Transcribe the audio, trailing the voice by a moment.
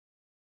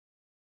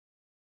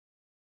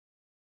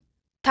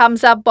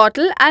thumbs up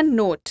bottle and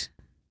note.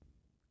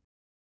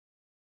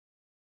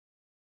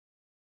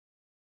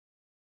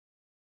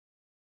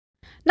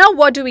 Now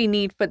what do we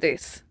need for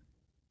this?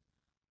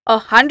 A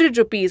 100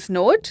 rupees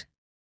note,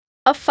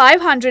 a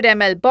 500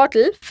 ml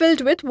bottle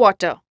filled with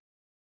water.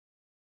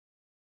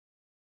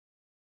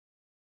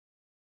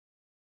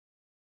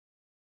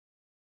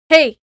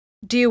 Hey,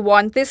 do you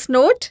want this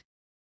note?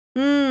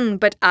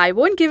 But I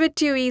won't give it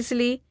to you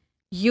easily.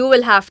 You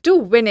will have to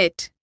win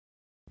it.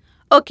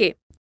 Okay.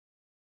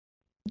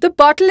 The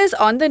bottle is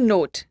on the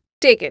note.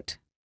 Take it.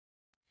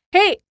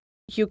 Hey,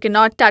 you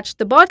cannot touch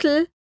the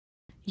bottle.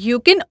 You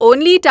can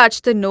only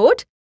touch the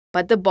note,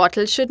 but the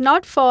bottle should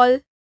not fall.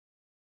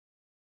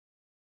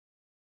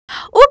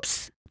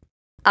 Oops!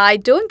 I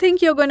don't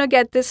think you're going to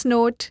get this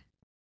note.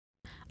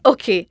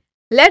 Okay,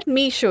 let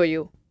me show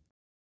you.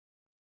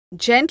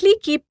 Gently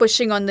keep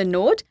pushing on the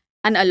note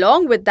and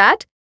along with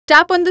that,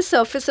 tap on the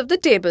surface of the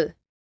table.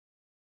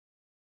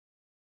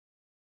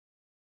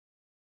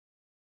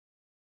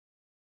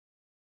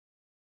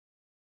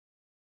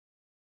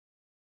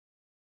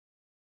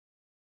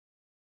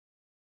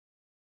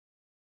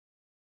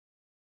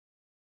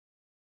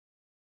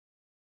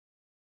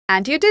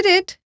 And you did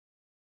it!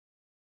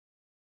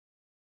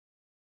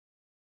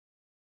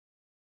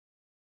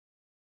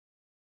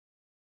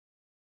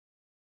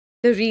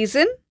 The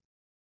reason?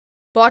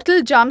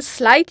 Bottle jumps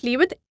slightly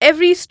with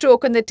every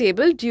stroke on the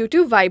table due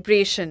to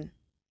vibration.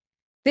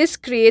 This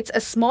creates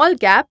a small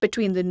gap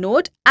between the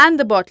note and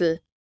the bottle,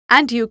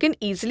 and you can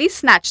easily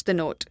snatch the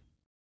note.